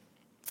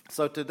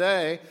So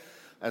today,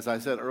 as I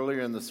said earlier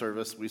in the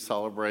service, we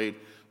celebrate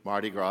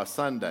Mardi Gras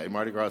Sunday.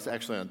 Mardi Gras is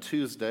actually on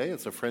Tuesday.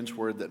 It's a French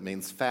word that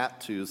means Fat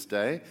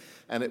Tuesday.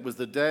 And it was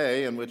the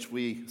day in which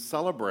we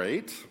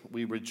celebrate,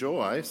 we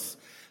rejoice,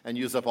 and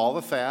use up all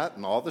the fat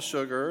and all the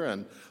sugar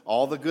and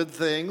all the good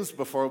things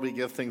before we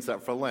give things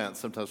up for Lent,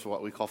 sometimes for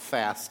what we call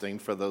fasting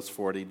for those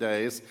 40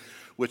 days,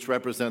 which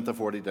represent the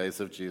 40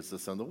 days of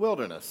Jesus in the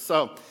wilderness.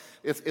 So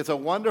it's a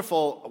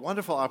wonderful,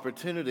 wonderful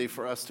opportunity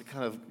for us to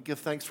kind of give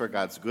thanks for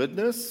God's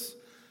goodness,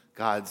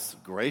 God's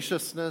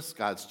graciousness,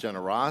 God's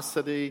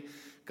generosity,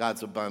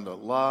 God's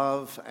abundant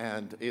love,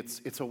 and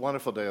it's a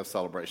wonderful day of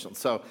celebration.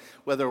 So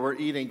whether we're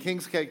eating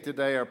king's cake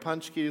today or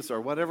punchkis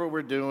or whatever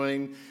we're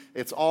doing,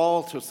 it's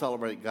all to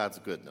celebrate God's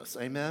goodness.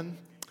 Amen?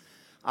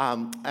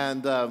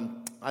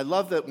 I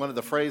love that one of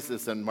the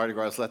phrases in Mardi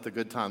Gras is let the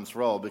good times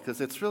roll, because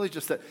it's really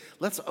just that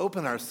let's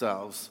open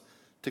ourselves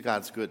to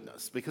God's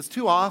goodness. Because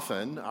too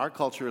often, our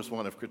culture is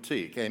one of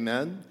critique.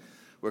 Amen?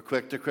 We're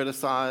quick to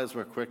criticize.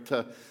 We're quick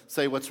to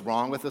say what's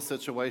wrong with the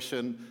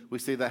situation. We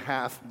see the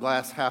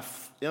glass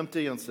half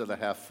empty instead of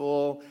half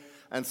full.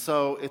 And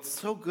so it's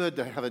so good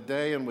to have a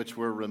day in which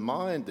we're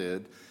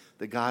reminded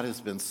that God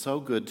has been so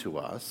good to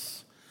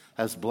us,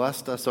 has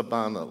blessed us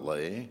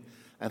abundantly,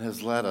 and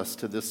has led us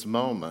to this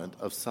moment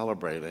of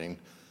celebrating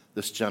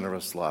this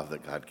generous love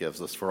that God gives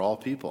us for all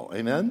people.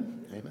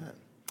 Amen? Amen.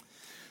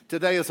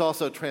 Today is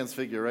also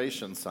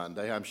Transfiguration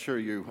Sunday. I'm sure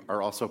you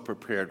are also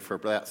prepared for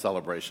that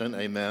celebration.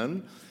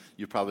 Amen.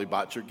 You probably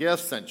bought your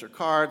gifts, sent your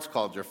cards,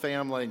 called your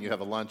family, and you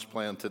have a lunch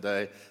planned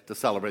today to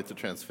celebrate the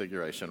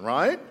Transfiguration,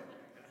 right?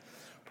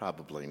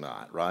 Probably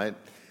not, right?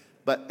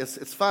 But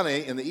it's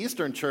funny, in the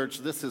Eastern Church,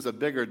 this is a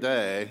bigger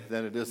day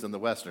than it is in the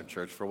Western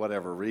Church for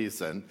whatever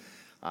reason.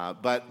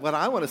 But what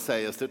I want to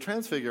say is that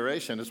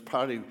Transfiguration is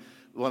probably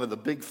one of the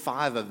big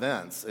 5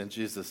 events in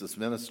Jesus'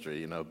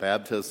 ministry,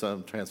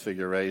 baptism,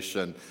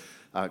 transfiguration,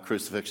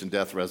 crucifixion,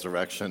 death,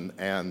 resurrection,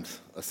 and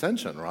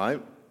ascension,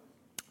 right?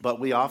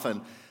 But we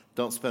often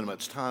don't spend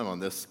much time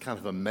on this kind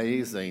of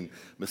amazing,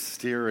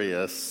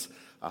 mysterious,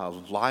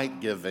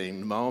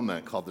 light-giving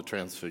moment called the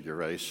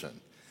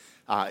Transfiguration.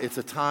 It's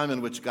a time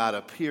in which God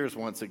appears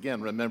once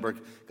again. Remember,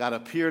 God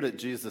appeared at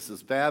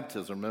Jesus'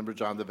 baptism. Remember,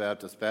 John the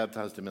Baptist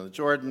baptized him in the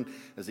Jordan.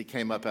 As he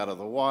came up out of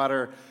the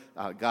water,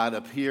 God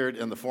appeared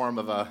in the form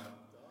of a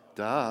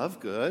dove,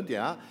 good,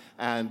 yeah,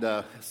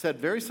 and said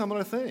very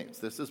similar things.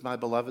 This is my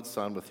beloved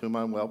Son with whom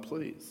I'm well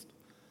pleased.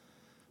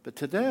 But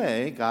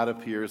today, God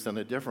appears in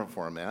a different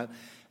format,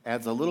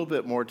 adds a little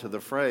bit more to the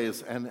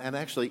phrase, and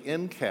actually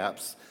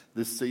encaps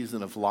this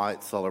season of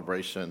light,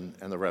 celebration,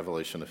 and the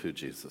revelation of who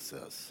Jesus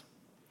is.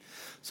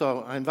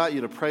 So I invite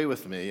you to pray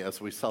with me as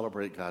we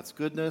celebrate God's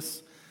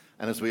goodness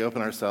and as we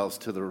open ourselves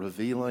to the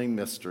revealing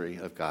mystery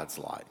of God's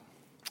light.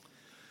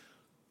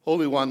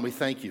 Holy One, we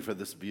thank you for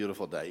this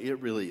beautiful day.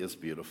 It really is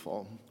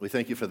beautiful. We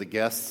thank you for the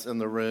guests in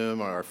the room,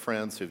 our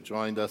friends who've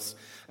joined us,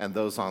 and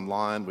those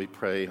online. We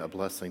pray a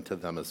blessing to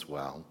them as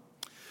well.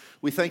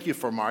 We thank you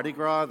for Mardi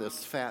Gras,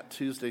 this Fat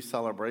Tuesday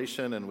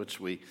celebration in which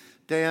we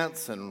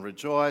dance and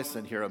rejoice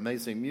and hear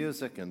amazing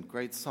music and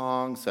great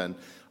songs and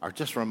are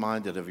just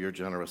reminded of your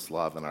generous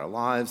love in our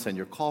lives and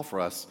your call for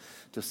us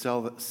to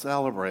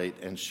celebrate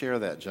and share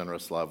that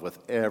generous love with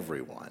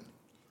everyone.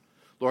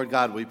 Lord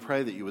God, we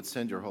pray that you would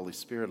send your Holy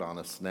Spirit on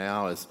us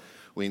now as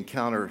we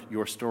encounter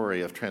your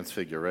story of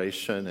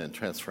transfiguration and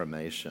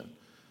transformation.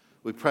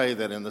 We pray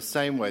that in the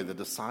same way the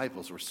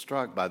disciples were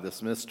struck by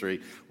this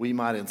mystery, we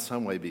might in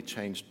some way be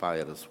changed by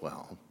it as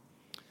well.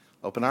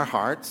 Open our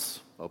hearts,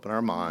 open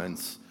our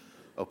minds,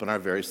 open our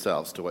very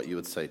selves to what you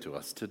would say to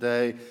us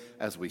today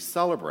as we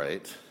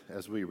celebrate,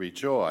 as we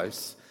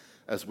rejoice,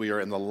 as we are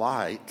in the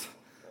light,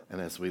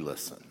 and as we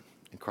listen.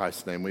 In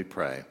Christ's name we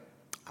pray.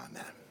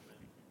 Amen.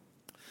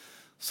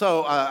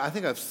 So I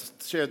think I've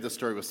shared this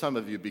story with some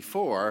of you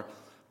before.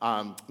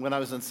 When I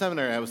was in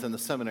seminary, I was in the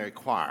seminary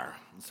choir.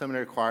 The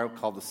seminary choir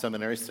called the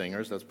Seminary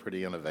Singers. That's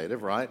pretty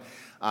innovative, right?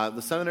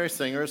 The Seminary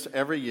Singers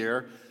every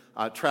year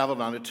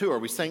traveled on a tour.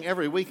 We sang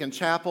every week in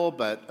chapel,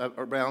 but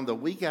around the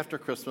week after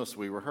Christmas,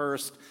 we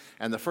rehearsed.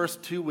 And the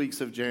first 2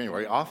 weeks of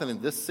January, often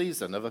in this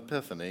season of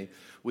Epiphany,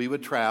 we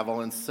would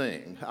travel and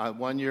sing.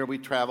 One year we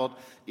traveled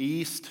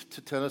east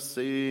to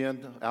Tennessee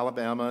and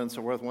Alabama and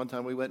so forth. One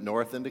time we went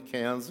north into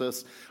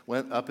Kansas,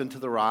 went up into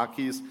the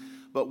Rockies.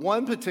 But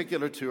one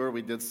particular tour,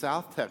 we did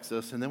South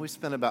Texas, and then we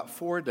spent about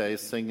 4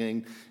 days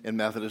singing in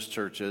Methodist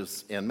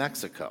churches in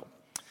Mexico.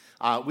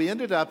 We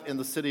ended up in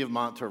the city of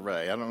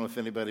Monterrey. I don't know if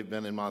anybody has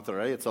been in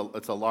Monterrey.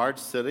 It's a large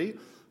city,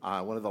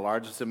 one of the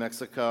largest in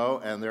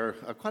Mexico, and there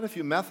are quite a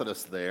few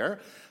Methodists there.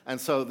 And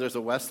so there's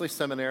a Wesley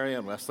Seminary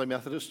and Wesley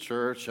Methodist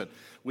Church, and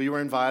we were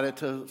invited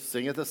to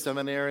sing at the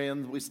seminary,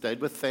 and we stayed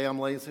with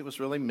families. It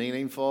was really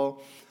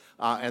meaningful.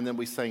 And then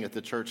we sang at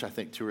the church, I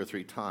think, 2 or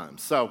 3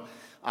 times. So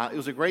it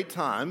was a great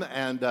time,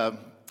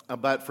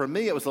 but for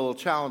me it was a little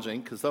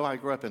challenging because though I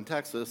grew up in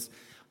Texas,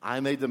 I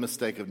made the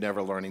mistake of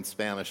never learning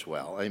Spanish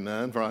well.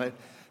 Amen, right?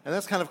 And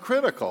that's kind of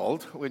critical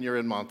when you're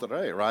in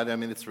Monterrey, right? I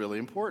mean, it's really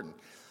important.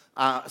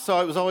 So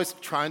I was always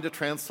trying to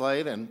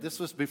translate, and this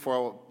was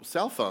before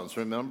cell phones,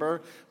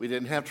 remember? We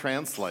didn't have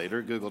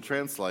Translator, Google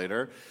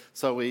Translator.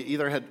 So we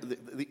either had,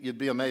 you'd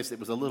be amazed, it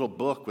was a little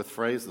book with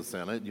phrases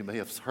in it. You may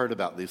have heard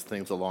about these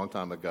things a long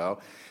time ago.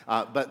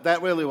 But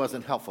that really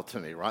wasn't helpful to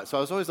me, right? So I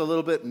was always a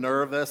little bit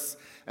nervous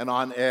and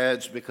on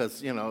edge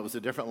because, it was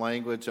a different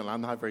language, and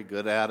I'm not very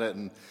good at it,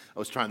 and I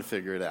was trying to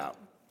figure it out.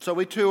 So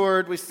we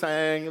toured, we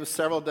sang, it was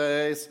several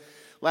days.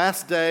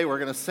 Last day, we're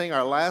going to sing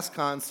our last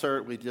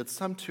concert. We did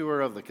some tour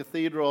of the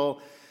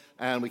cathedral,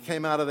 and we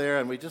came out of there,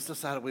 and we just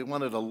decided we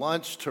wanted a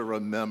lunch to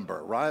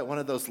remember, right? One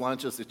of those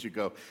lunches that you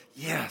go,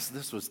 yes,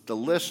 this was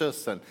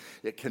delicious, and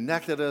it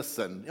connected us,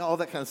 and all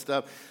that kind of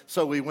stuff.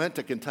 So we went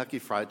to Kentucky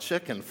Fried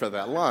Chicken for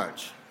that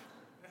lunch.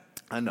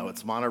 I know,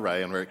 it's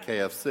Monterey, and we're at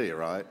KFC,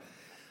 right?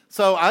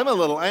 So I'm a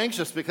little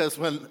anxious because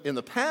when, in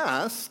the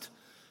past,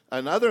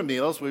 in other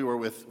meals, we were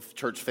with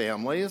church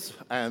families,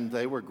 and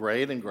they were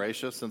great and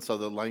gracious, and so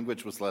the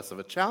language was less of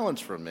a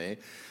challenge for me.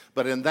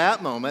 But in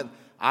that moment,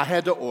 I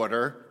had to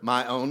order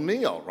my own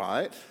meal,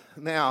 right?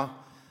 Now,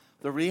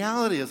 the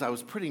reality is I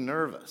was pretty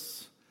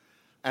nervous.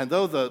 And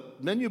though the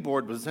menu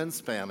board was in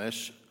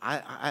Spanish,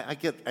 I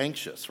get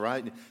anxious,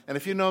 right? And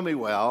if you know me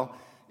well,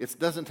 it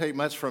doesn't take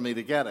much for me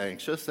to get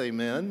anxious,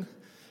 amen?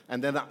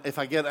 And then if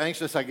I get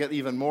anxious, I get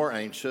even more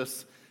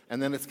anxious.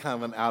 And then it's kind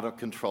of an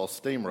out-of-control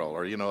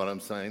steamroller, you know what I'm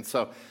saying?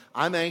 So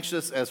I'm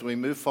anxious as we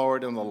move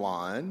forward in the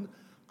line.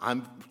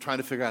 I'm trying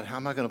to figure out how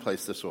am I going to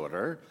place this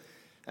order.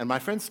 And my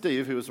friend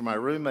Steve, who was my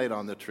roommate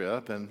on the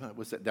trip and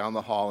was down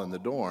the hall in the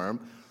dorm,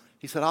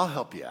 he said, I'll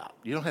help you out.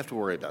 You don't have to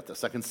worry about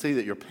this. I can see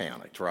that you're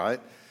panicked, right?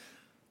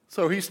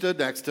 So he stood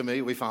next to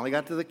me. We finally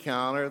got to the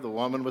counter. The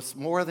woman was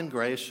more than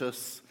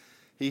gracious.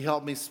 He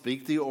helped me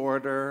speak the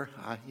order.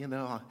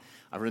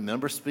 I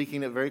remember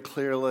speaking it very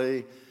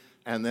clearly.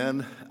 And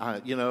then,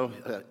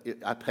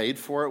 I paid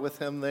for it with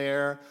him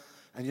there.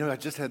 And, I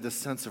just had this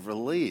sense of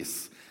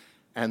release.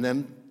 And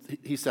then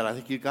he said, I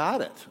think you got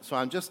it. So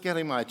I'm just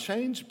getting my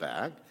change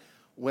back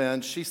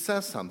when she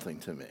says something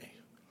to me.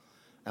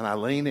 And I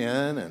lean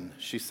in, and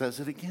she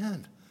says it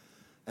again.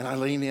 And I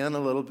lean in a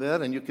little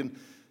bit, and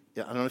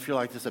I don't know if you're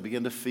like this, I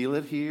begin to feel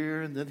it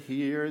here, and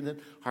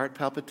then heart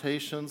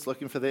palpitations,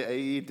 looking for the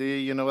AED,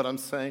 you know what I'm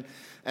saying?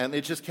 And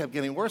it just kept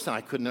getting worse, and I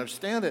couldn't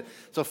understand it.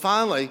 So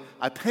finally,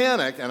 I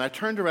panicked, and I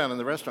turned around in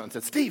the restaurant and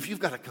said, Steve, you've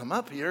got to come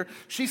up here.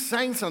 She's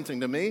saying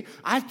something to me.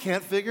 I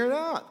can't figure it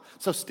out.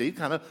 So Steve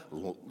kind of,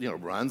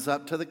 runs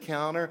up to the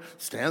counter,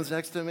 stands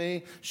next to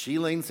me. She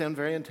leans in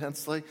very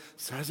intensely,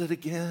 says it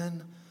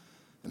again,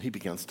 and he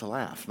begins to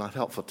laugh. Not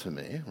helpful to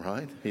me,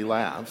 right? He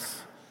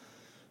laughs.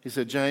 He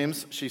said,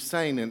 James, she's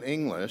saying in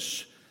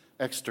English,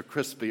 extra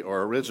crispy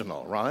or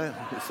original, right?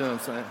 You see what I'm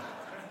saying?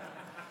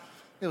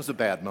 It was a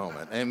bad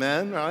moment,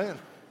 amen, right?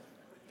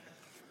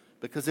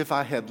 Because if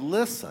I had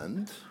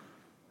listened,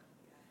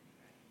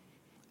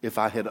 if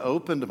I had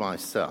opened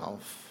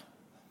myself,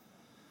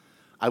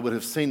 I would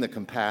have seen the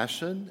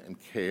compassion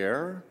and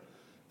care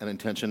and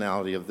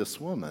intentionality of this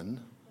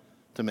woman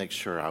to make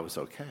sure I was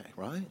okay,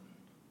 right?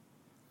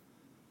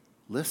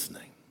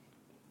 Listening.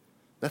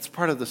 That's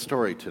part of the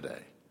story today.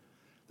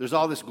 There's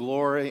all this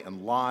glory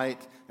and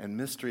light and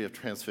mystery of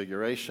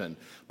transfiguration,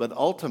 but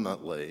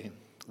ultimately,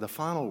 the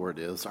final word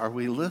is, are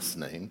we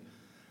listening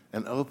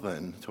and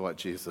open to what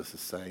Jesus is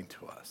saying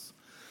to us?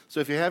 So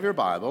if you have your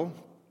Bible,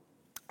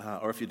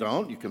 or if you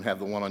don't, you can have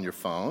the one on your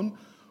phone,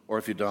 or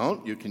if you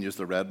don't, you can use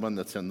the red one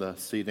that's in the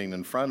seating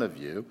in front of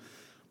you.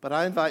 But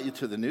I invite you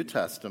to the New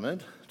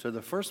Testament, to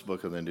the first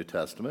book of the New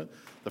Testament,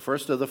 the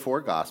first of the four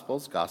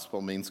Gospels.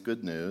 Gospel means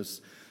good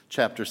news,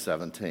 chapter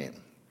 17.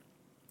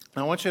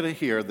 I want you to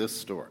hear this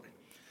story,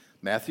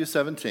 Matthew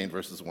 17,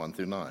 verses 1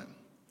 through 9.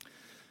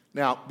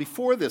 Now,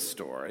 before this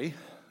story,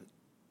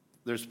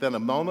 there's been a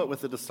moment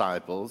with the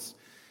disciples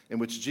in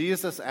which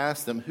Jesus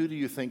asked them, who do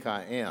you think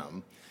I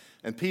am?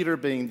 And Peter,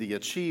 being the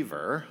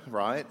achiever,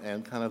 right,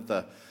 and kind of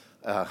the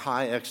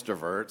high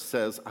extrovert,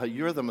 says,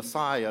 you're the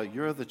Messiah,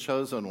 you're the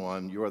chosen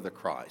one, you're the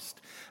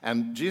Christ.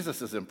 And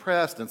Jesus is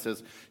impressed and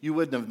says, you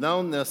wouldn't have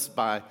known this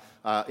by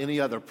any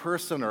other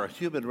person or a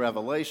human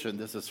revelation.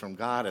 This is from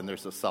God, and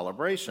there's a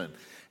celebration.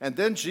 And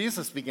then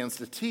Jesus begins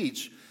to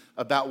teach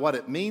about what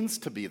it means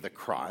to be the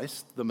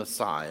Christ, the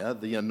Messiah,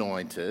 the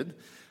anointed.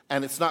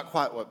 And it's not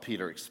quite what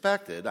Peter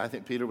expected. I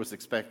think Peter was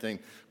expecting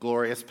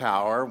glorious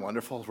power,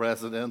 wonderful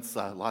residence,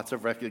 lots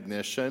of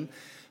recognition.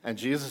 And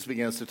Jesus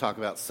begins to talk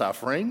about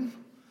suffering,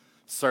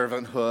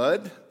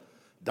 servanthood,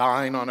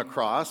 dying on a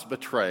cross,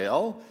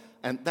 betrayal.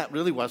 And that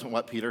really wasn't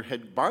what Peter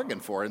had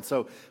bargained for. And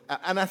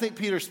I think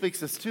Peter speaks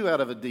this too out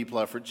of a deep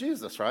love for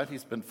Jesus, right?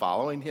 He's been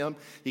following him.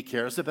 He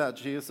cares about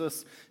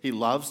Jesus. He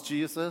loves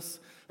Jesus.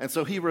 And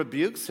so he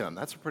rebukes him.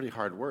 That's a pretty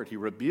hard word. He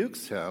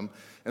rebukes him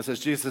and says,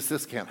 Jesus,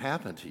 this can't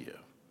happen to you.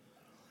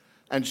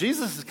 And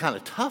Jesus is kind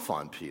of tough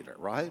on Peter,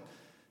 right?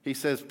 He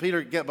says,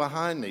 Peter, get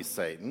behind me,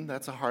 Satan.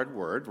 That's a hard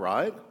word,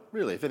 right?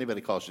 Really, if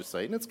anybody calls you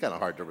Satan, it's kind of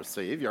hard to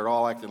receive. You're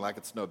all acting like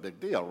it's no big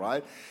deal,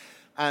 right?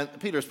 And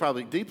Peter's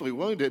probably deeply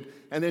wounded.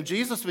 And then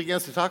Jesus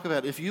begins to talk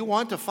about, if you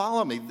want to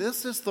follow me,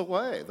 this is the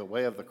way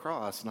of the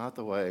cross, not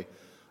the way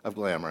of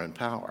glamour and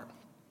power.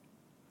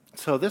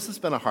 So this has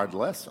been a hard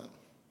lesson.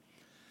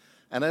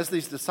 And as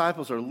these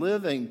disciples are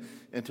living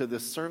into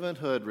this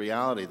servanthood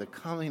reality, the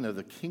coming of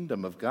the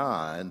kingdom of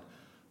God,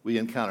 we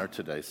encounter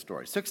today's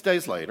story. 6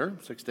 days later,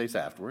 6 days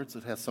afterwards,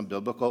 it has some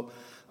biblical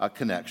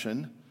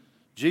connection.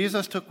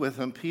 Jesus took with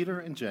him Peter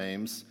and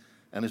James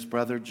and his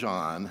brother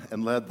John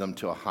and led them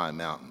to a high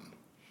mountain.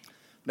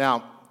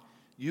 Now,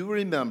 you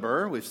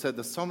remember, we've said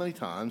this so many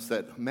times,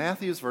 that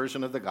Matthew's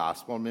version of the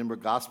gospel, remember,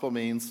 gospel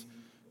means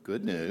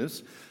good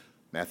news.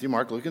 Matthew,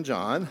 Mark, Luke, and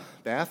John.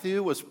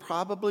 Matthew was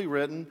probably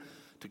written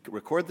to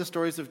record the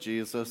stories of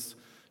Jesus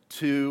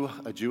to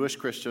a Jewish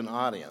Christian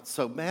audience.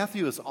 So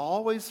Matthew is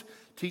always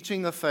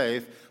teaching the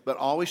faith, but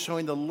always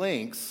showing the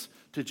links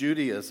to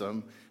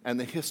Judaism and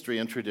the history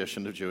and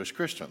tradition of Jewish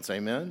Christians.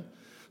 Amen?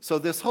 So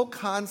this whole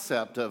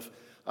concept of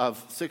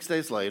 6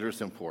 days later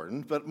is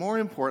important, but more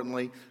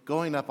importantly,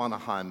 going up on a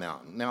high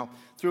mountain. Now,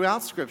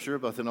 throughout Scripture,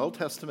 both in Old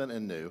Testament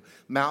and New,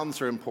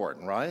 mountains are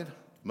important, right?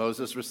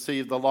 Moses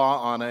received the law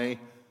on a,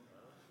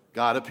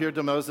 God appeared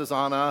to Moses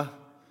on a,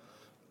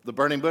 the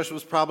burning bush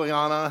was probably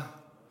on a,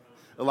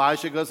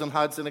 Elijah goes and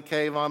hides in a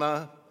cave on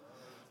a,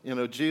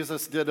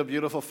 Jesus did a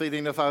beautiful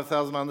feeding of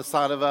 5,000 on the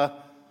side of a,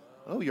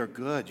 oh, you're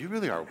good. You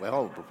really are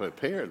well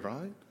prepared,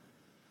 right?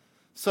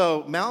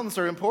 So mountains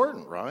are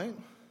important, right?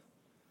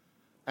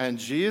 And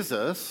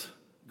Jesus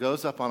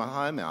goes up on a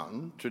high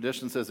mountain.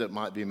 Tradition says it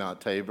might be Mount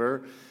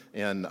Tabor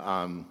in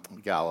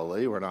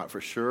Galilee. We're not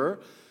for sure.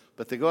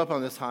 But they go up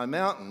on this high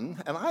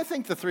mountain. And I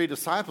think the 3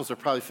 disciples are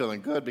probably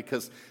feeling good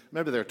because,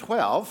 remember, there are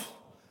 12,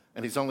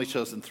 and he's only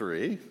chosen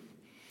 3.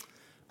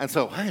 And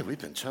so, hey, we've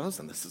been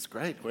chosen. This is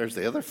great. Where's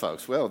the other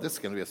folks? Well, this is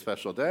going to be a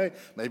special day.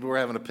 Maybe we're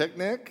having a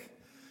picnic.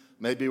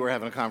 Maybe we're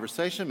having a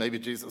conversation. Maybe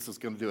Jesus is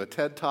going to do a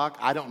TED Talk.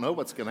 I don't know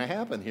what's going to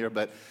happen here,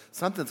 but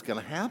something's going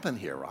to happen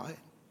here, right?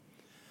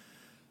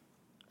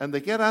 And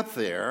they get up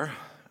there,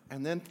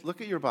 and then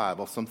look at your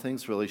Bible. Some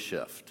things really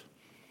shift.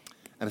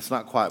 And it's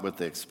not quite what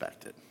they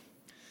expected.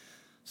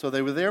 So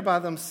they were there by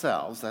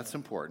themselves. That's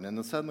important. And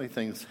then suddenly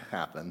things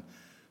happen.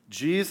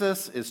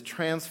 Jesus is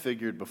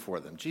transfigured before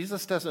them.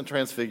 Jesus doesn't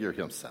transfigure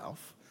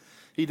himself.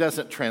 He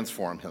doesn't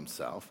transform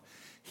himself.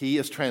 He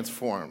is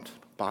transformed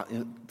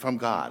from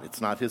God.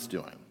 It's not his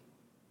doing.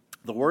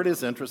 The word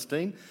is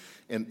interesting.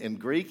 In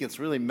Greek, it's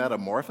really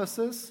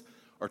metamorphosis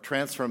or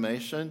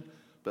transformation,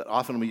 but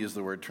often we use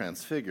the word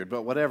transfigured.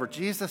 But whatever,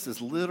 Jesus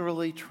is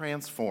literally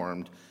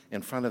transformed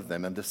in front of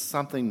them into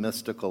something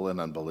mystical and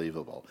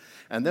unbelievable.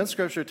 And then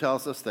Scripture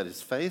tells us that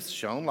his face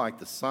shone like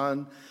the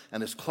sun,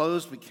 and his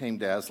clothes became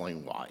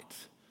dazzling white.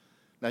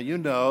 Now, you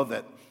know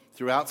that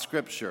throughout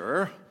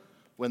Scripture,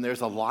 when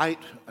there's a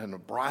light and a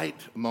bright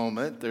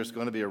moment, there's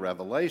going to be a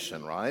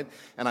revelation, right?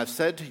 And I've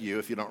said to you,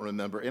 if you don't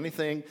remember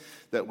anything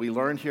that we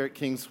learned here at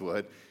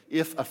Kingswood,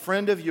 if a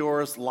friend of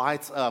yours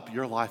lights up,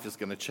 your life is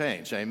going to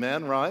change.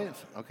 Amen, right?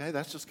 Okay,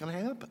 that's just going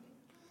to happen.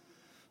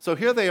 So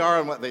here they are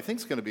on what they think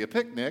is going to be a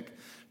picnic.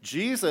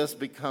 Jesus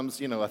becomes,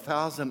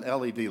 1,000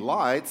 LED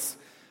lights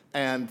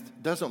and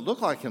doesn't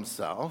look like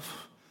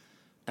himself.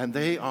 And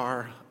they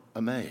are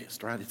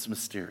amazed, right? It's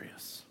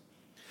mysterious.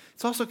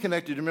 It's also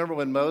connected. Remember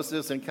when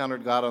Moses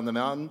encountered God on the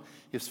mountain?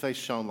 His face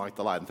shone like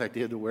the light. In fact,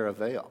 he had to wear a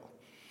veil.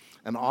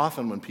 And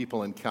often when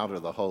people encounter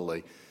the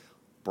holy,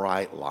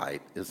 bright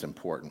light is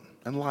important.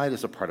 And light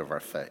is a part of our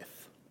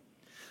faith.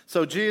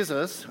 So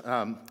Jesus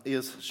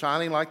is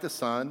shining like the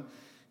sun.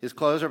 His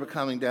clothes are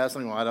becoming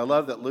dazzling white. I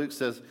love that Luke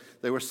says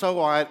they were so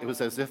white, it was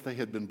as if they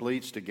had been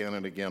bleached again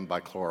and again by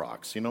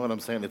Clorox. You know what I'm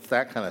saying? It's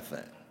that kind of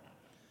thing.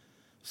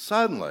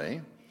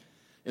 Suddenly,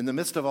 in the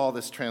midst of all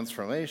this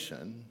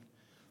transformation,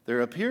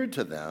 there appeared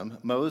to them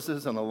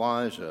Moses and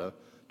Elijah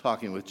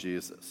talking with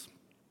Jesus.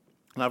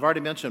 And I've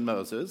already mentioned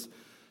Moses.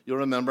 You'll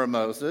remember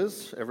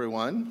Moses,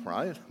 everyone,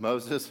 right?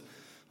 Moses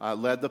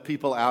led the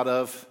people out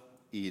of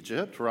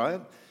Egypt, right?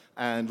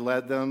 And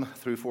led them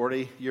through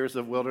 40 years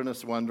of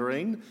wilderness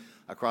wandering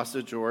across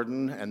the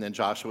Jordan, and then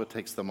Joshua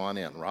takes them on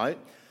in, right?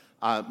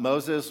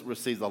 Moses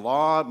received the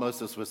law.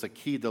 Moses was a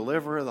key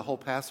deliverer. The whole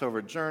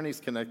Passover journey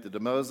is connected to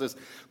Moses.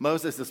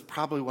 Moses is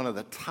probably one of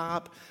the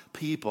top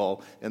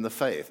people in the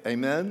faith,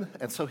 amen?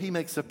 And so he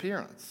makes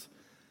appearance.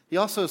 He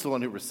also is the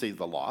one who received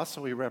the law,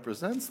 so he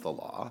represents the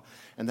law,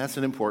 and that's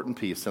an important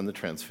piece in the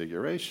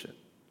Transfiguration.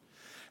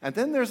 And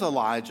then there's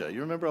Elijah. You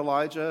remember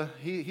Elijah?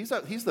 He's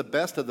the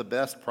best of the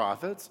best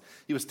prophets.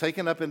 He was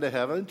taken up into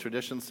heaven.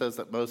 Tradition says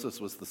that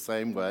Moses was the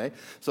same way.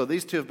 So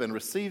these two have been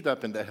received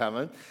up into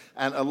heaven.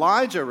 And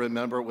Elijah,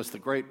 remember, was the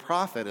great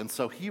prophet, and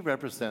so he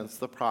represents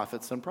the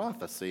prophets and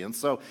prophecy. And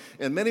so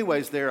in many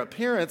ways, their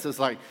appearance is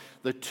like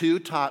the 2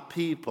 top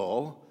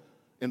people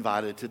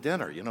invited to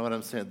dinner. You know what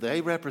I'm saying? They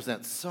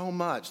represent so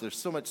much. There's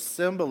so much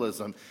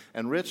symbolism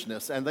and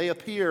richness, and they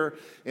appear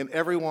in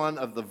every one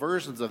of the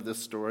versions of this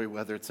story,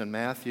 whether it's in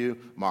Matthew,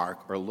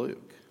 Mark, or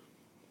Luke.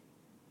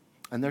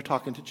 And they're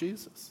talking to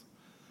Jesus.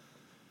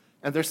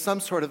 And there's some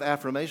sort of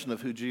affirmation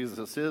of who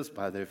Jesus is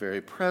by their very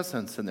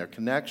presence and their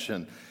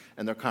connection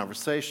and their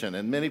conversation.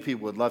 And many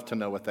people would love to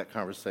know what that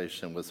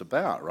conversation was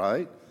about,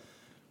 right?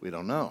 We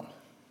don't know.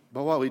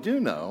 But what we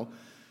do know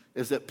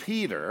is that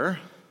Peter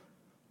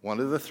one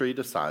of the three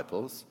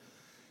disciples,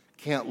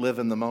 can't live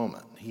in the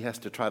moment. He has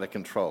to try to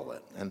control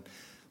it. And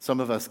some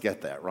of us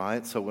get that,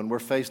 right? So when we're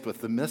faced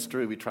with the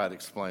mystery, we try to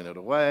explain it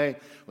away.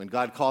 When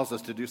God calls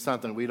us to do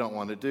something we don't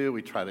want to do,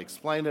 we try to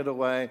explain it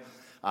away.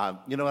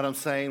 You know what I'm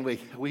saying?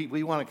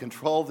 We want to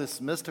control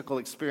this mystical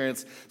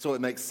experience so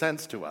it makes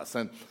sense to us.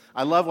 And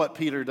I love what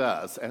Peter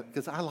does,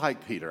 because I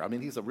like Peter. I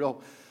mean, he's a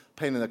real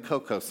pain in the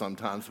cocoa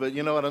sometimes, but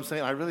you know what I'm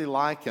saying? I really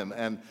like him.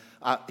 And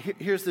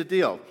here's the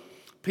deal.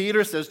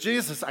 Peter says,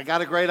 Jesus, I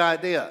got a great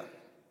idea.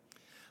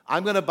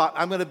 I'm going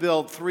to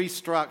build three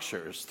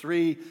structures,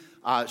 three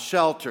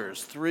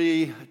shelters,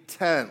 three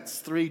tents,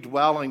 three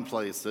dwelling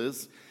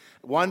places,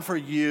 one for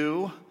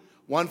you,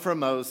 one for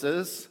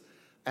Moses,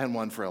 and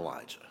one for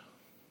Elijah.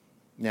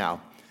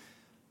 Now,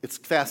 it's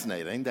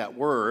fascinating. That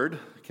word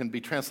can be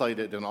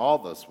translated in all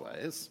those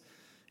ways.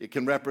 It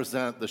can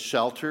represent the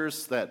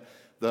shelters that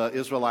the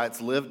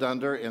Israelites lived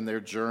under in their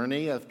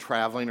journey of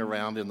traveling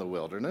around in the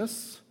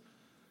wilderness.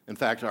 In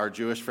fact, our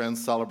Jewish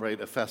friends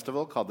celebrate a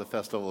festival called the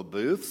Festival of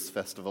Booths,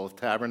 Festival of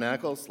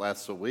Tabernacles,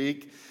 lasts a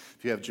week.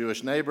 If you have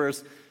Jewish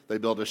neighbors, they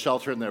build a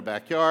shelter in their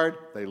backyard.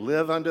 They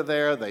live under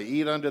there. They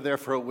eat under there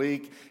for a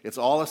week. It's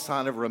all a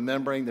sign of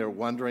remembering their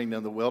wandering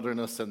in the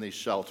wilderness in these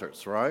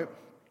shelters, right?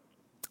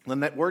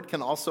 And that word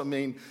can also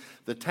mean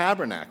the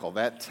tabernacle,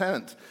 that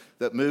tent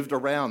that moved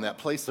around, that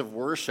place of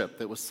worship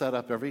that was set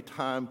up every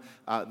time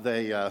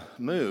they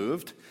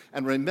moved.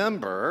 And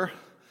remember,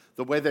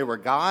 the way they were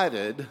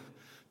guided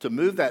to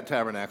move that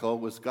tabernacle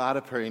was God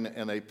appearing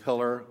in a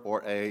pillar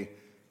or a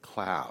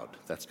cloud.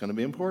 That's going to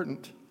be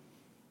important.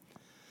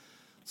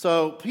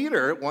 So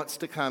Peter wants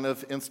to kind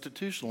of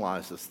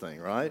institutionalize this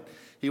thing, right?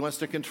 He wants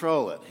to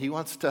control it. He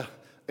wants to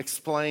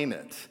explain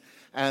it.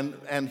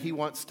 And he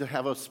wants to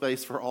have a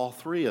space for all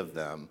three of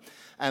them.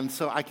 And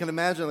so I can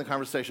imagine the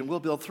conversation. We'll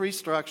build three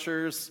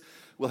structures.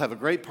 We'll have a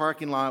great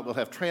parking lot. We'll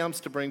have trams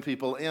to bring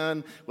people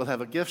in. We'll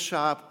have a gift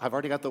shop. I've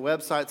already got the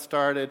website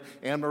started.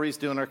 Anne-Marie's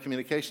doing our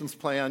communications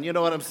plan. You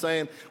know what I'm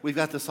saying? We've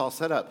got this all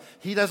set up.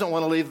 He doesn't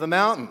want to leave the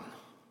mountain.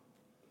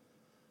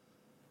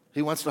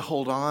 He wants to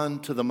hold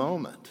on to the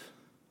moment.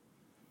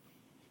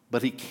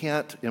 But he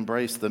can't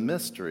embrace the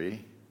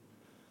mystery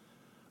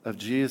of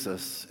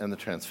Jesus and the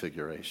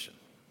transfiguration.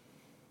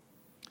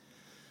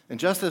 And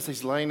just as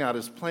he's laying out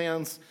his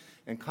plans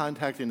and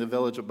contacting the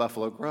village of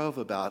Buffalo Grove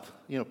about,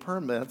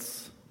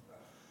 permits,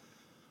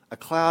 a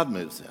cloud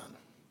moves in,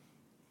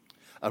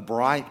 a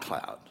bright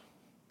cloud,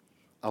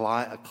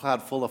 a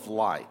cloud full of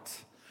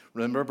light.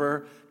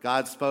 Remember,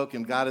 God spoke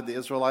and guided the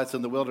Israelites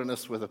in the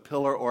wilderness with a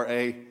pillar or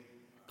a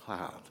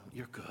cloud.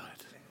 You're good.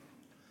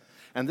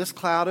 And this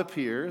cloud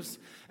appears,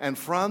 and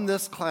from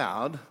this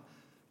cloud,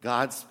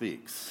 God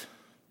speaks.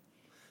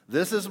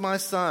 This is my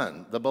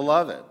son, the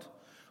beloved,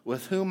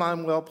 with whom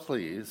I'm well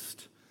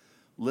pleased.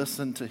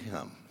 Listen to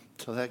him.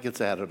 So that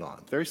gets added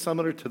on. Very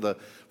similar to the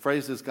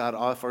phrases God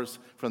offers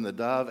from the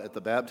dove at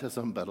the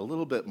baptism, but a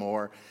little bit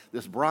more.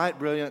 This bright,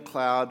 brilliant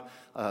cloud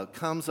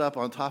comes up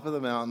on top of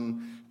the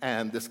mountain,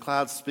 and this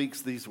cloud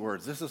speaks these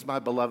words. This is my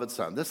beloved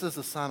son. This is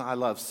the son I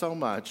love so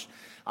much.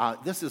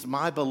 This is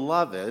my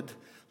beloved.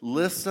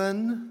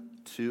 Listen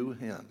to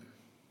him.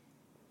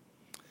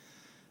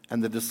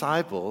 And the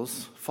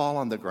disciples fall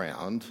on the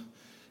ground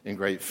in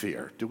great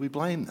fear. Do we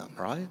blame them,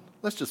 right?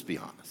 Let's just be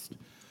honest.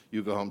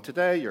 You go home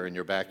today, you're in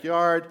your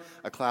backyard,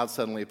 a cloud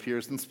suddenly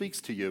appears and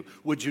speaks to you.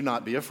 Would you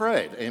not be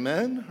afraid?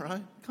 Amen?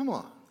 Right? Come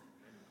on.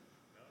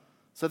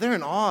 So they're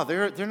in awe.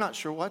 They're not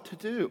sure what to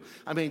do.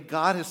 I mean,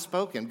 God has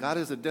spoken. God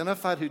has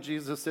identified who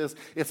Jesus is.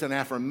 It's an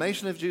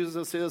affirmation of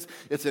Jesus is.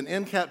 It's an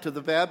end cap to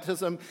the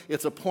baptism.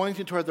 It's a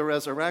pointing toward the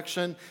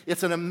resurrection.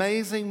 It's an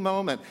amazing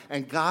moment.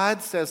 And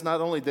God says not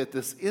only that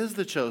this is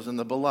the chosen,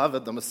 the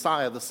beloved, the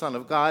Messiah, the Son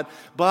of God,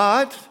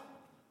 but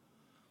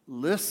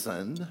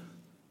listen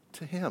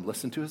to him.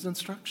 Listen to his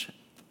instruction.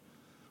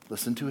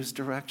 Listen to his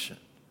direction.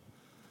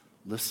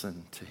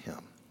 Listen to him.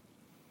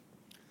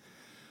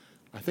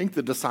 I think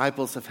the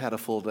disciples have had a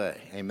full day.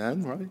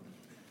 Amen, right?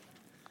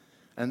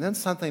 And then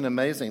something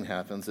amazing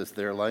happens as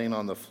they're laying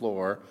on the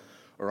floor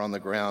or on the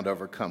ground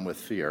overcome with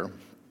fear.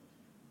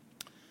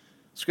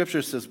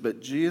 Scripture says,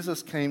 but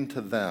Jesus came to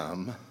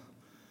them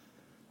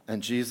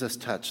and Jesus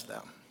touched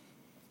them.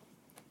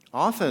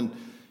 Often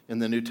in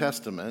the New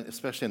Testament,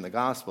 especially in the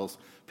Gospels,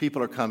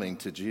 people are coming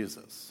to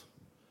Jesus.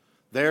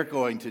 They're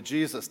going to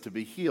Jesus to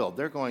be healed.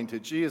 They're going to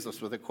Jesus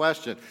with a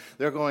question.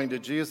 They're going to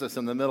Jesus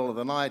in the middle of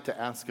the night to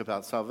ask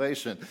about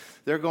salvation.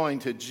 They're going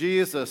to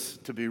Jesus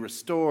to be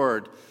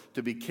restored,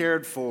 to be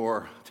cared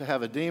for, to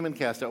have a demon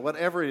cast out,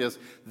 whatever it is.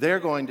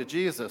 They're going to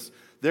Jesus.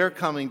 They're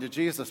coming to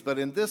Jesus. But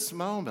in this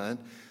moment,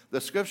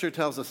 the scripture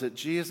tells us that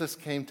Jesus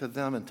came to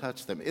them and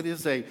touched them. It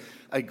is a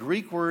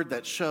Greek word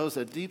that shows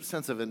a deep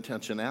sense of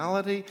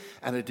intentionality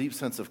and a deep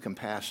sense of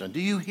compassion.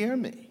 Do you hear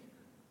me?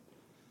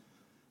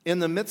 In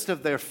the midst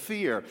of their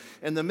fear,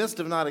 in the midst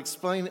of not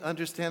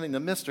understanding the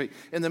mystery,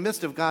 in the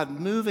midst of God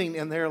moving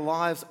in their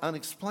lives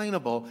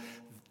unexplainable,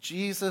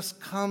 Jesus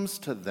comes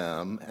to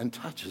them and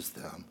touches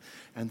them.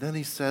 And then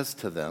he says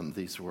to them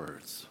these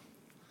words,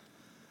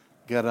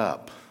 get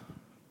up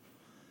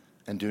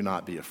and do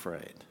not be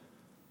afraid.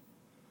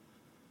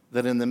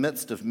 That in the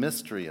midst of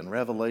mystery and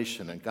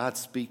revelation and God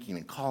speaking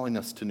and calling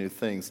us to new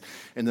things,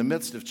 in the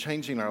midst of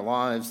changing our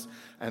lives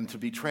and to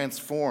be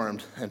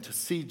transformed and to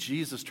see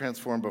Jesus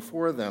transformed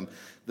before them,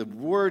 the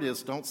word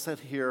is don't sit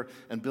here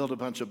and build a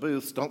bunch of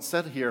booths. Don't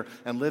sit here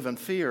and live in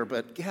fear,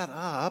 but get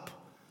up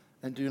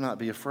and do not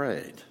be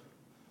afraid.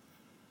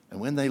 And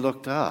when they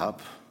looked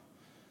up,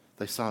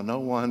 they saw no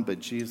one but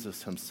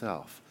Jesus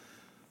himself.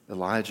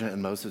 Elijah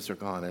and Moses are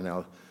gone, and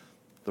now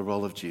the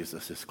role of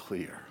Jesus is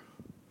clear.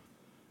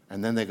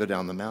 And then they go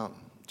down the mountain.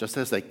 Just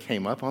as they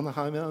came up on the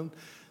high mountain,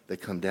 they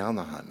come down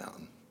the high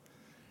mountain.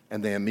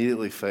 And they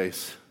immediately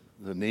face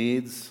the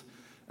needs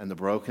and the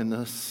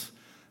brokenness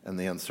and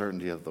the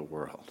uncertainty of the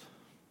world.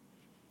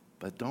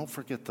 But don't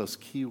forget those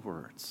key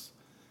words.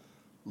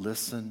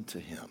 Listen to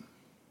him.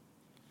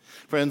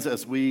 Friends,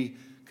 as we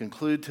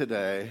conclude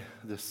today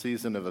this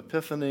season of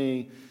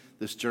Epiphany,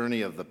 this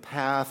journey of the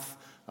path,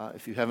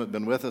 if you haven't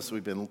been with us,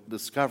 we've been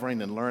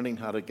discovering and learning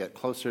how to get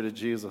closer to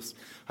Jesus,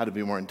 how to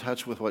be more in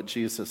touch with what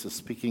Jesus is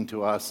speaking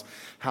to us,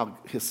 how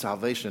his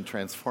salvation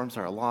transforms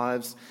our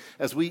lives.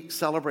 As we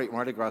celebrate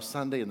Mardi Gras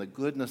Sunday and the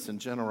goodness and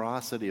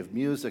generosity of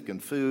music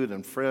and food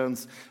and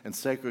friends and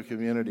sacred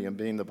community and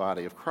being the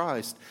body of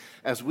Christ,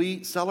 as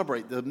we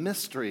celebrate the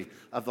mystery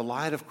of the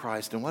light of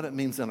Christ and what it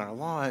means in our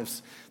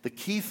lives, the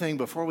key thing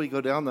before we go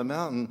down the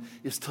mountain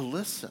is to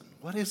listen.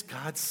 What is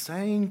God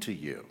saying to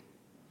you?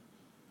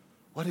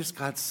 What is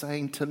God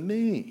saying to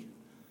me?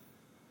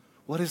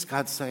 What is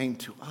God saying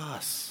to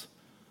us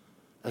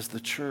as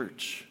the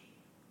church?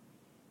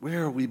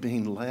 Where are we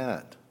being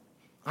led?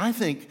 I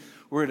think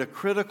we're at a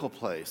critical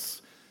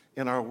place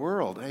in our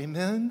world.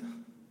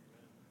 Amen?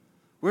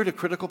 We're at a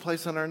critical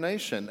place in our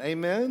nation.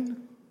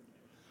 Amen?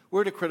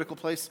 We're at a critical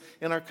place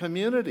in our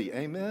community.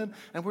 Amen?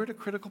 And we're at a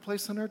critical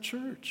place in our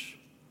church.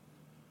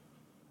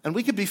 And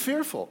we could be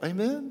fearful.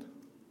 Amen?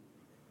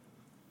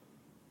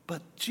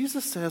 But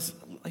Jesus says,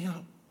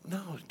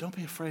 no, don't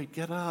be afraid.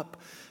 Get up.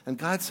 And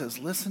God says,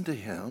 listen to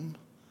him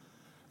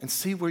and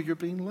see where you're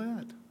being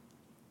led.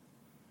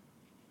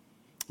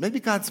 Maybe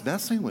God's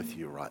messing with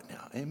you right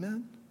now.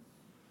 Amen?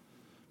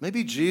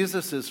 Maybe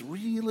Jesus is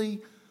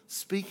really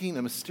speaking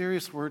a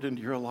mysterious word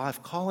into your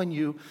life, calling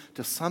you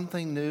to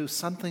something new,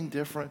 something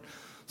different,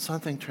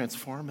 something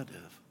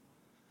transformative.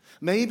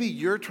 Maybe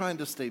you're trying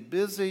to stay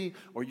busy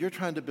or you're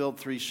trying to build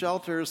 3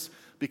 shelters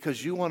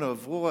because you want to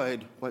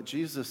avoid what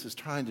Jesus is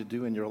trying to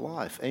do in your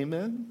life.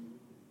 Amen?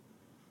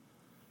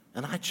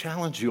 And I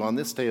challenge you on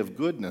this day of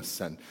goodness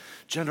and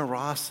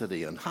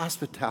generosity and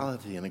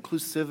hospitality and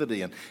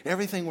inclusivity and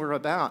everything we're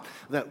about,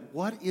 that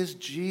what is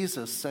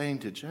Jesus saying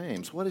to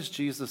James? What is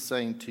Jesus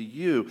saying to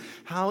you?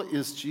 How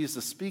is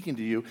Jesus speaking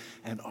to you?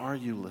 And are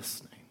you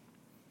listening?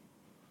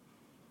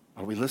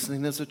 Are we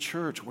listening as a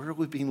church? Where are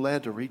we being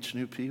led to reach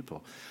new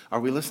people? Are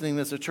we listening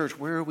as a church?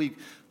 Where are we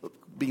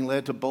being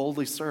led to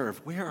boldly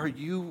serve? Where are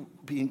you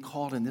being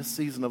called in this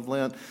season of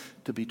Lent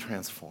to be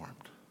transformed?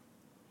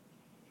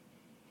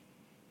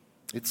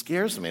 It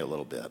scares me a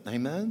little bit,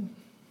 amen?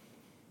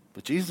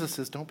 But Jesus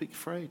says, don't be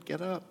afraid,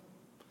 get up.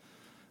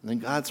 And then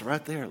God's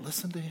right there,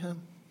 listen to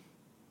him.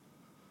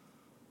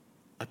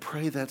 I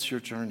pray that's your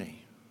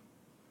journey.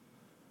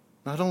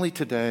 Not only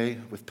today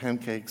with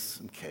pancakes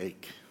and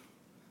cake,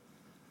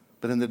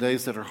 but in the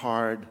days that are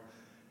hard,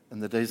 in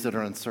the days that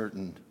are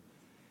uncertain,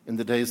 in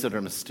the days that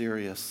are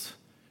mysterious,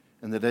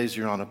 in the days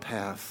you're on a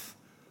path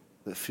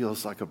that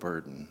feels like a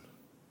burden.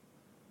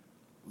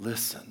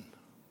 Listen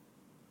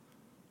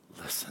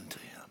to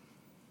him.